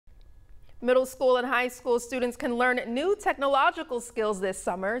Middle school and high school students can learn new technological skills this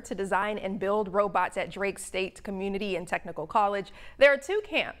summer to design and build robots at Drake State Community and Technical College. There are two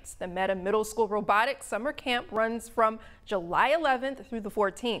camps. The Meta Middle School Robotics Summer Camp runs from July 11th through the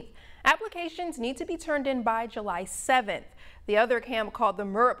 14th. Applications need to be turned in by July 7th. The other camp, called the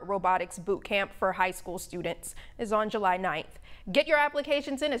MERP Robotics Boot Camp for high school students, is on July 9th. Get your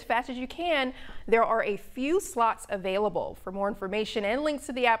applications in as fast as you can. There are a few slots available. For more information and links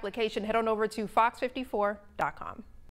to the application, head on over to fox54.com.